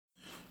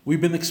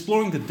We've been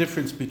exploring the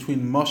difference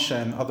between Moshe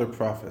and other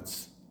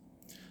prophets.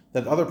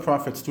 That other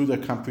prophets, through their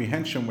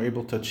comprehension, were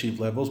able to achieve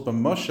levels, but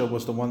Moshe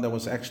was the one that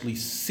was actually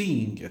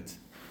seeing it,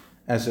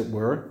 as it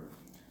were,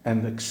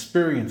 and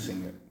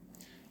experiencing it.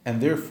 And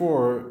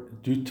therefore,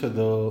 due to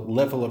the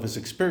level of his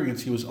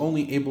experience, he was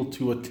only able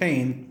to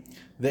attain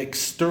the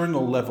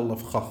external level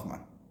of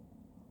Chachma,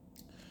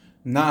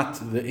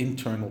 not the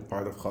internal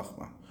part of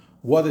Chachma.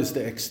 What is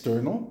the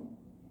external?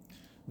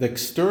 The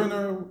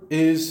external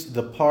is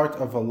the part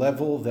of a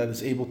level that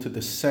is able to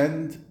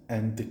descend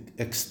and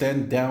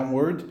extend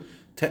downward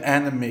to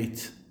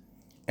animate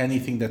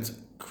anything that's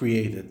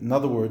created. In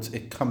other words,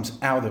 it comes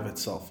out of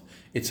itself.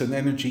 It's an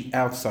energy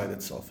outside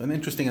itself. An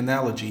interesting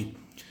analogy,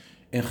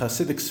 in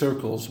Hasidic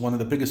circles, one of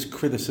the biggest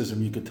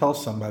criticism you could tell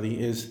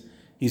somebody is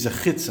he's a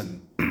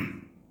chitzon.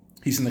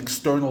 He's an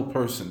external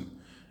person.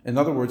 In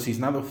other words, he's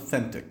not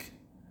authentic.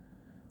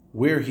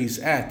 Where he's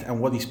at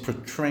and what he's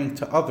portraying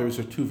to others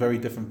are two very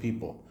different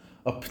people.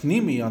 A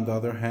pnimi, on the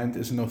other hand,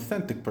 is an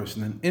authentic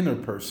person, an inner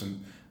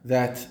person,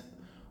 that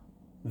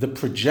the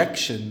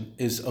projection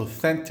is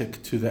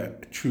authentic to the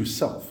true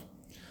self.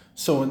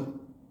 So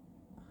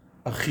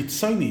a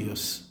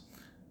chitzonius,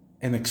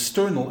 an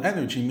external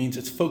energy, means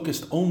it's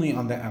focused only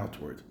on the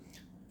outward.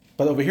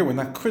 But over here, we're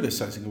not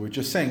criticizing it. We're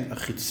just saying a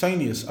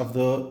chitzonius of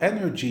the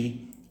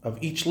energy of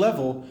each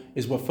level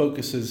is what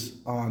focuses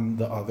on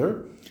the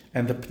other.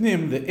 And the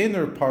pnim, the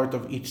inner part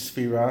of each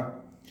sphera,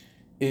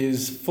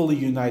 is fully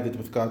united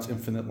with God's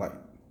infinite light.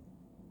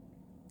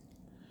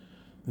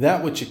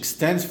 That which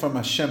extends from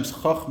Hashem's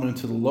Chachma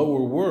into the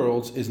lower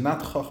worlds is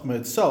not Chachma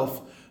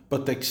itself,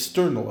 but the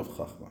external of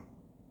Chachma.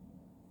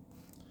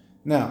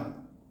 Now,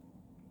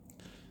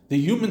 the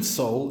human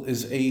soul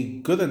is a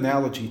good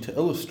analogy to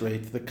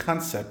illustrate the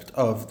concept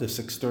of this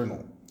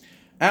external.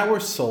 Our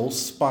soul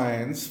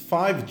spans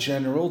 5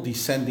 general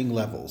descending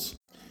levels.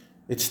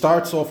 It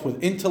starts off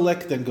with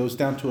intellect, then goes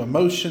down to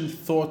emotion,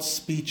 thought,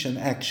 speech, and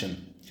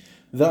action.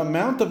 The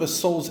amount of a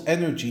soul's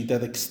energy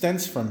that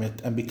extends from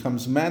it and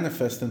becomes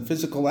manifest in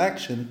physical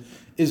action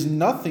is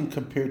nothing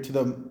compared to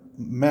the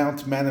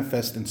amount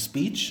manifest in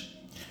speech,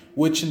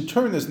 which in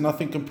turn is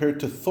nothing compared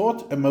to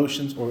thought,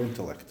 emotions, or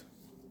intellect.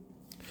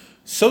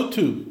 So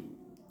too,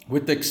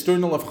 with the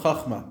external of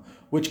Chachma,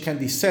 which can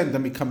descend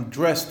and become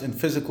dressed in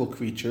physical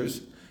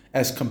creatures,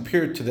 as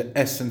compared to the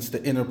essence,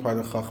 the inner part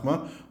of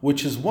Chachma,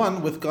 which is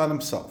one with God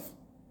Himself.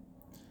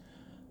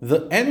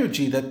 The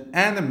energy that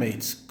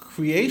animates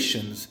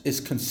creations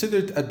is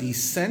considered a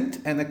descent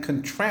and a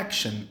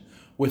contraction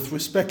with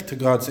respect to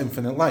God's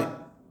infinite light.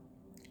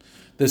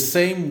 The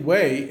same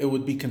way it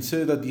would be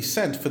considered a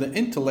descent for the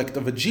intellect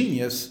of a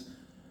genius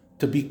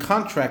to be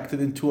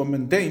contracted into a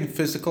mundane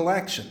physical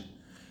action.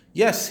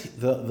 Yes,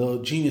 the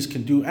genius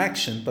can do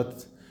action,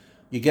 but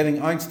you're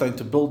getting Einstein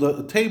to build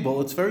a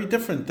table, it's very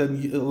different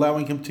than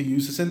allowing him to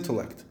use his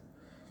intellect.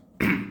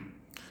 Moshe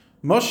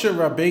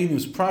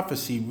Rabbeinu's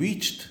prophecy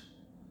reached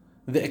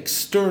the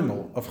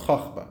external of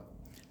Chachma,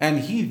 and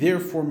he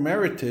therefore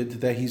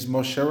merited that he's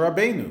Moshe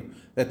Rabbeinu,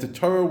 that the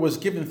Torah was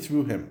given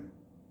through him.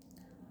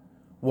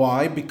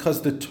 Why?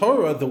 Because the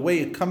Torah, the way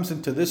it comes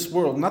into this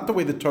world, not the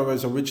way the Torah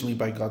is originally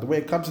by God, the way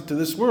it comes into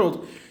this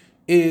world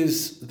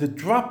is the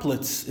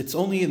droplets. It's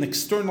only an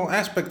external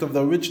aspect of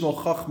the original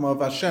Chachma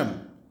of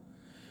Hashem.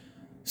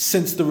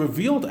 Since the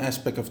revealed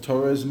aspect of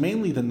Torah is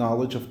mainly the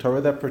knowledge of Torah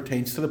that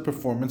pertains to the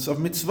performance of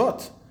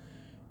mitzvot,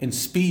 in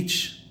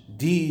speech,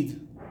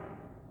 deed.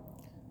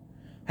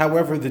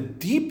 However, the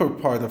deeper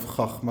part of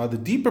Chachma, the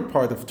deeper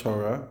part of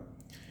Torah,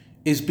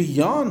 is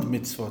beyond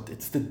mitzvot.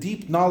 It's the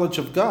deep knowledge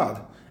of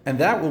God, and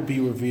that will be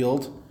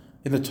revealed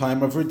in the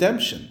time of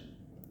redemption.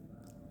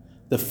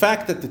 The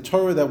fact that the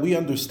Torah that we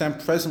understand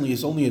presently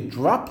is only a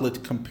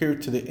droplet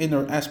compared to the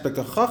inner aspect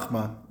of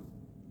Chachma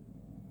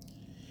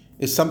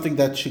is something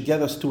that should get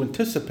us to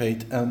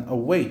anticipate and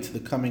await the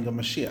coming of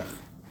Mashiach.